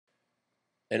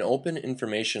An open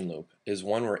information loop is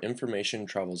one where information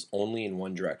travels only in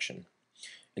one direction.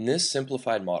 In this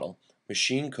simplified model,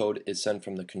 machine code is sent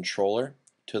from the controller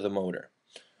to the motor.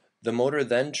 The motor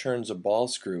then turns a ball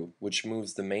screw which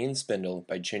moves the main spindle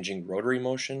by changing rotary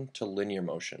motion to linear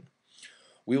motion.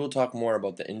 We will talk more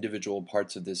about the individual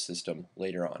parts of this system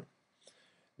later on.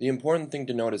 The important thing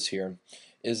to notice here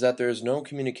is that there is no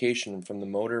communication from the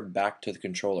motor back to the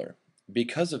controller.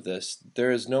 Because of this,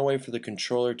 there is no way for the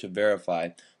controller to verify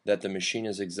that the machine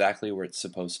is exactly where it's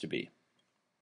supposed to be.